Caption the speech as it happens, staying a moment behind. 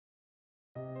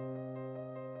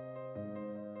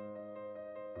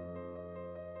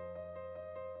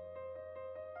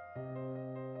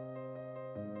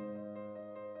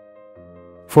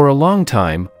For a long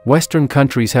time, Western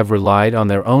countries have relied on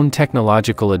their own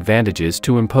technological advantages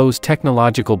to impose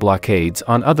technological blockades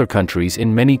on other countries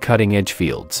in many cutting-edge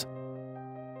fields.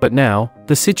 But now,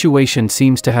 the situation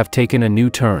seems to have taken a new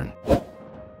turn.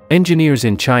 Engineers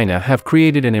in China have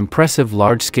created an impressive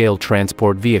large-scale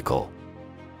transport vehicle.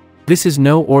 This is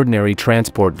no ordinary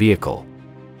transport vehicle.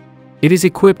 It is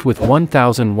equipped with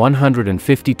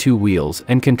 1,152 wheels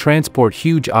and can transport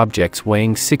huge objects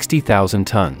weighing 60,000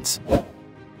 tons.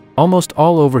 Almost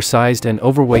all oversized and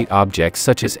overweight objects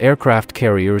such as aircraft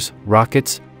carriers,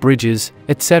 rockets, bridges,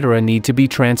 etc. need to be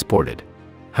transported.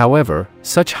 However,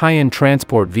 such high-end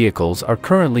transport vehicles are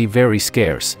currently very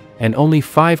scarce, and only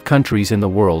 5 countries in the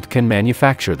world can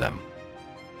manufacture them.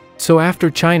 So after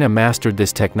China mastered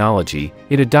this technology,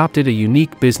 it adopted a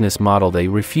unique business model. They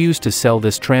refused to sell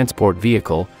this transport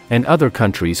vehicle, and other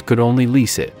countries could only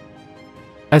lease it.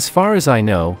 As far as I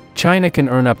know, China can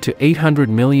earn up to $800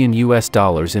 million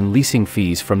in leasing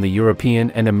fees from the European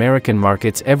and American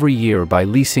markets every year by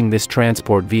leasing this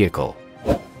transport vehicle.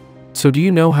 So do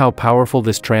you know how powerful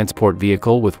this transport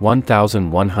vehicle with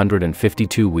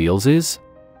 1,152 wheels is?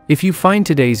 If you find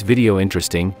today's video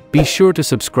interesting, be sure to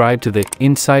subscribe to the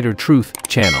Insider Truth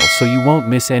channel so you won't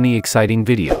miss any exciting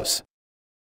videos.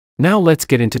 Now let's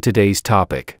get into today's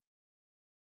topic.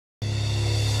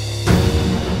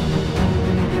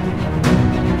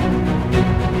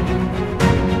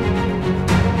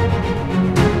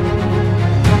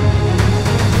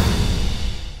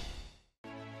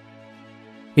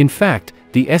 In fact,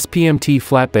 the SPMT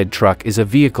flatbed truck is a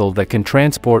vehicle that can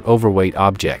transport overweight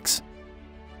objects.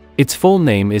 Its full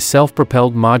name is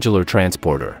Self-Propelled Modular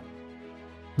Transporter.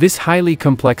 This highly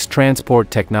complex transport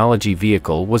technology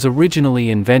vehicle was originally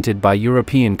invented by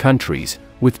European countries,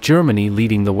 with Germany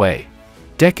leading the way.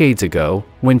 Decades ago,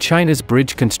 when China's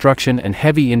bridge construction and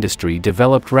heavy industry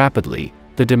developed rapidly,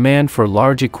 the demand for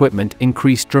large equipment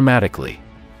increased dramatically.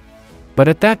 But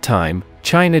at that time,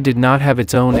 China did not have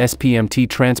its own SPMT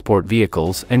transport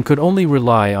vehicles and could only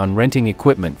rely on renting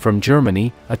equipment from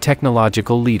Germany, a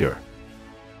technological leader.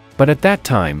 But at that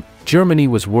time, Germany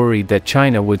was worried that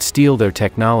China would steal their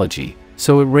technology,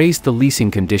 so it raised the leasing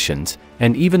conditions,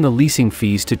 and even the leasing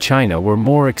fees to China were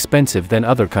more expensive than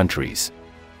other countries.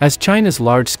 As China's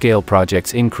large-scale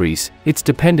projects increase, its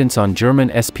dependence on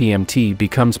German SPMT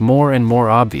becomes more and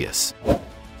more obvious.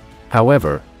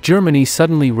 However, Germany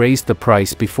suddenly raised the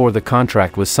price before the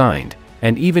contract was signed,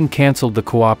 and even cancelled the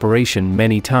cooperation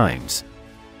many times.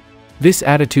 This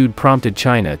attitude prompted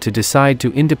China to decide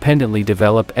to independently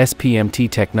develop SPMT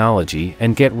technology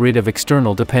and get rid of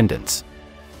external dependence.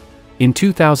 In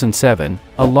 2007,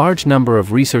 a large number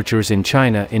of researchers in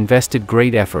China invested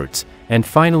great efforts, and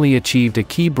finally achieved a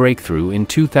key breakthrough in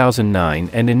 2009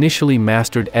 and initially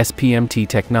mastered SPMT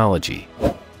technology.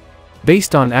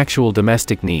 Based on actual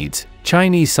domestic needs,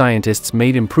 Chinese scientists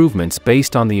made improvements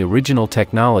based on the original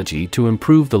technology to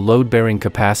improve the load-bearing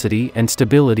capacity and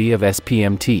stability of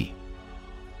SPMT.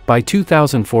 By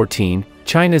 2014,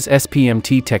 China's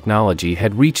SPMT technology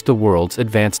had reached the world's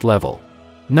advanced level.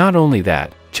 Not only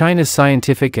that, China's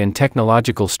scientific and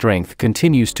technological strength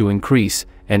continues to increase,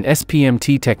 and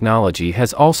SPMT technology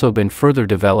has also been further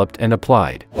developed and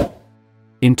applied.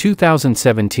 In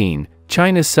 2017,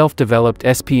 China's self-developed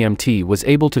SPMT was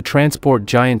able to transport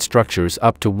giant structures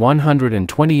up to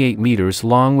 128 meters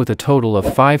long with a total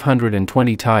of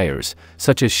 520 tires,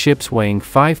 such as ships weighing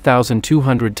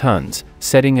 5,200 tons,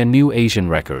 setting a new Asian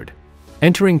record.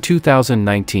 Entering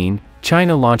 2019,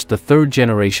 China launched the third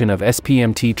generation of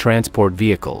SPMT transport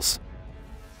vehicles.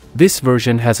 This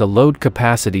version has a load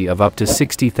capacity of up to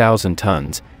 60,000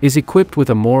 tons, is equipped with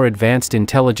a more advanced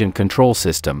intelligent control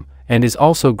system, and is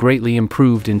also greatly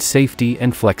improved in safety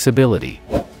and flexibility.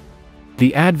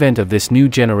 The advent of this new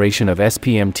generation of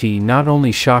SPMT not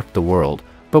only shocked the world,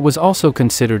 but was also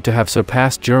considered to have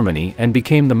surpassed Germany and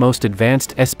became the most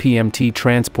advanced SPMT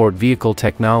transport vehicle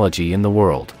technology in the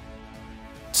world.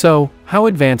 So, how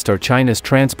advanced are China's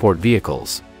transport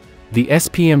vehicles? The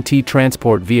SPMT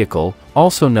transport vehicle,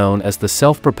 also known as the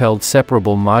Self-Propelled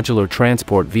Separable Modular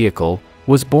Transport Vehicle,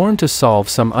 was born to solve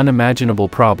some unimaginable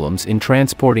problems in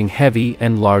transporting heavy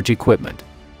and large equipment.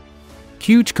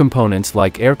 Huge components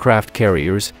like aircraft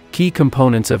carriers, key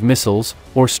components of missiles,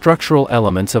 or structural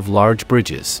elements of large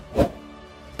bridges.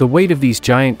 The weight of these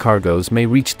giant cargoes may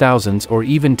reach thousands or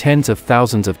even tens of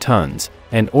thousands of tons,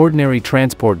 and ordinary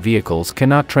transport vehicles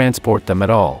cannot transport them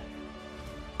at all.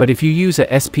 But if you use a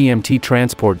SPMT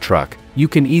transport truck, you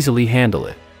can easily handle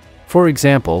it. For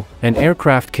example, an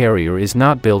aircraft carrier is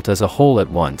not built as a whole at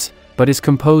once, but is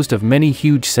composed of many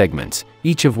huge segments,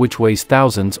 each of which weighs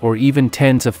thousands or even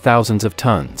tens of thousands of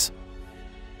tons.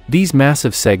 These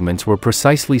massive segments were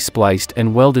precisely spliced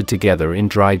and welded together in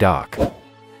dry dock.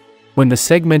 When the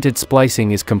segmented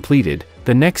splicing is completed,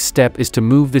 the next step is to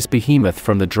move this behemoth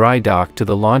from the dry dock to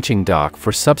the launching dock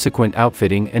for subsequent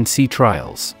outfitting and sea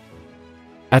trials.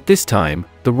 At this time,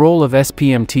 the role of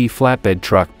SPMT flatbed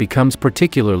truck becomes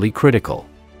particularly critical.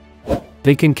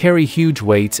 They can carry huge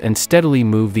weights and steadily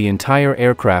move the entire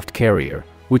aircraft carrier,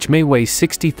 which may weigh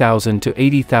 60,000 to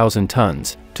 80,000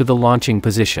 tons, to the launching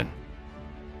position.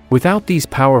 Without these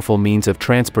powerful means of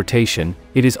transportation,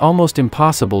 it is almost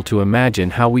impossible to imagine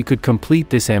how we could complete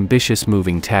this ambitious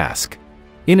moving task.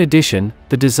 In addition,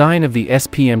 the design of the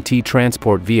SPMT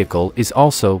transport vehicle is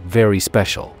also very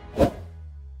special.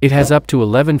 It has up to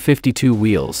 1152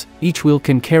 wheels, each wheel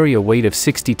can carry a weight of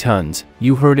 60 tons,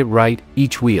 you heard it right,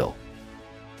 each wheel.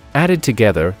 Added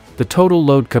together, the total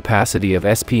load capacity of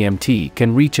SPMT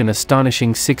can reach an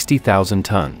astonishing 60,000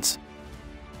 tons.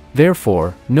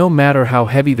 Therefore, no matter how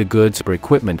heavy the goods or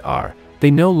equipment are,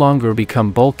 they no longer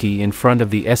become bulky in front of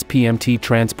the SPMT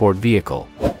transport vehicle.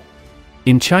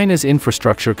 In China's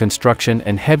infrastructure construction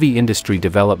and heavy industry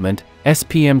development,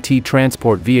 SPMT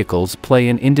transport vehicles play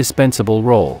an indispensable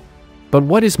role. But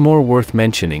what is more worth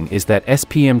mentioning is that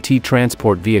SPMT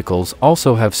transport vehicles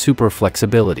also have super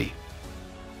flexibility.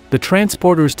 The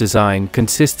transporter's design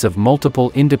consists of multiple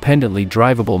independently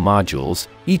drivable modules,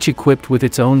 each equipped with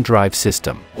its own drive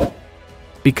system.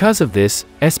 Because of this,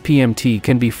 SPMT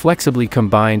can be flexibly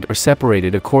combined or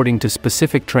separated according to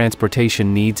specific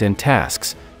transportation needs and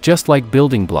tasks, just like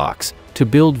building blocks, to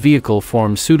build vehicle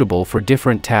forms suitable for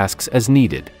different tasks as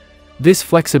needed. This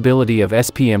flexibility of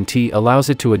SPMT allows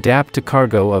it to adapt to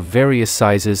cargo of various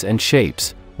sizes and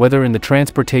shapes, whether in the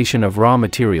transportation of raw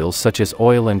materials such as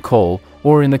oil and coal,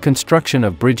 or in the construction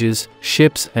of bridges,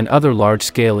 ships, and other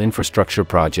large-scale infrastructure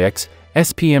projects.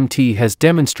 SPMT has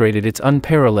demonstrated its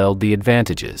unparalleled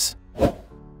advantages.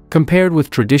 Compared with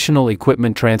traditional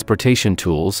equipment transportation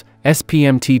tools,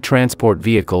 SPMT transport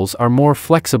vehicles are more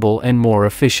flexible and more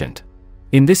efficient.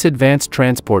 In this advanced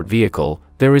transport vehicle,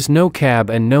 there is no cab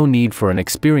and no need for an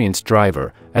experienced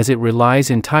driver, as it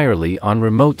relies entirely on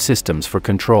remote systems for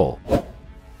control.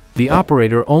 The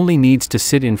operator only needs to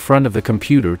sit in front of the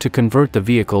computer to convert the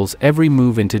vehicle's every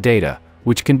move into data,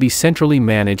 which can be centrally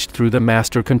managed through the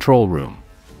master control room.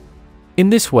 In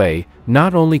this way,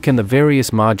 not only can the various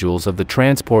modules of the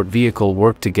transport vehicle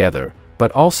work together,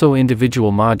 but also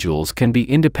individual modules can be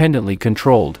independently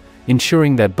controlled,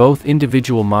 ensuring that both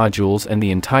individual modules and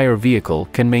the entire vehicle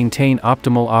can maintain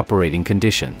optimal operating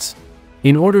conditions.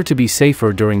 In order to be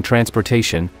safer during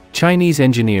transportation, Chinese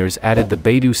engineers added the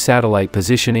Beidou satellite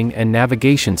positioning and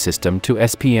navigation system to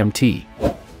SPMT.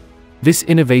 This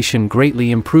innovation greatly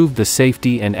improved the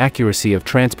safety and accuracy of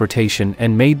transportation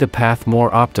and made the path more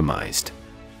optimized.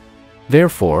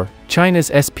 Therefore,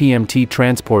 China's SPMT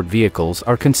transport vehicles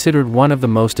are considered one of the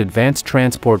most advanced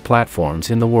transport platforms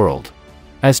in the world.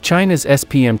 As China's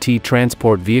SPMT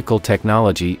transport vehicle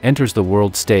technology enters the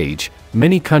world stage,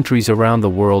 many countries around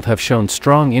the world have shown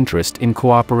strong interest in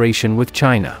cooperation with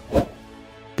China.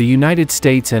 The United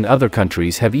States and other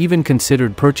countries have even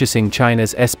considered purchasing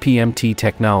China's SPMT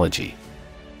technology.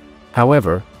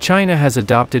 However, China has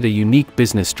adopted a unique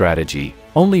business strategy,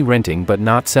 only renting but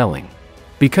not selling.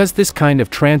 Because this kind of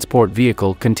transport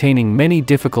vehicle containing many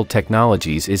difficult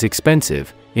technologies is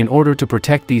expensive, in order to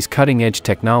protect these cutting-edge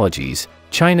technologies,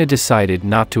 China decided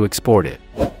not to export it.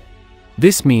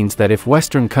 This means that if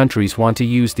Western countries want to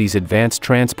use these advanced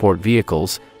transport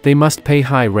vehicles, they must pay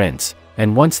high rents,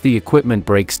 and once the equipment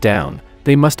breaks down,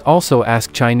 they must also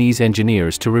ask Chinese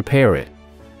engineers to repair it.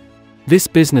 This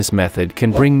business method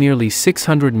can bring nearly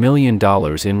 $600 million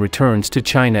in returns to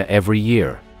China every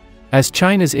year. As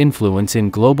China's influence in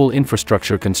global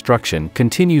infrastructure construction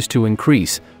continues to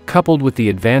increase, coupled with the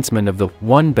advancement of the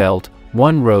One Belt,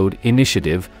 One Road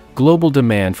initiative, global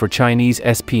demand for Chinese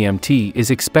SPMT is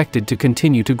expected to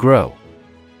continue to grow.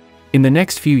 In the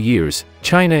next few years,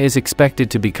 China is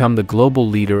expected to become the global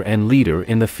leader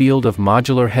in the field of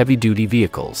modular heavy-duty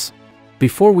vehicles.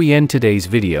 Before we end today's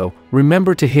video,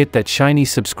 remember to hit that shiny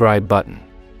subscribe button.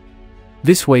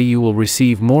 This way you will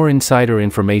receive more insider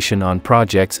information on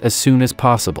projects as soon as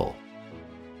possible.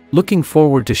 Looking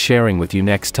forward to sharing with you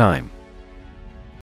next time.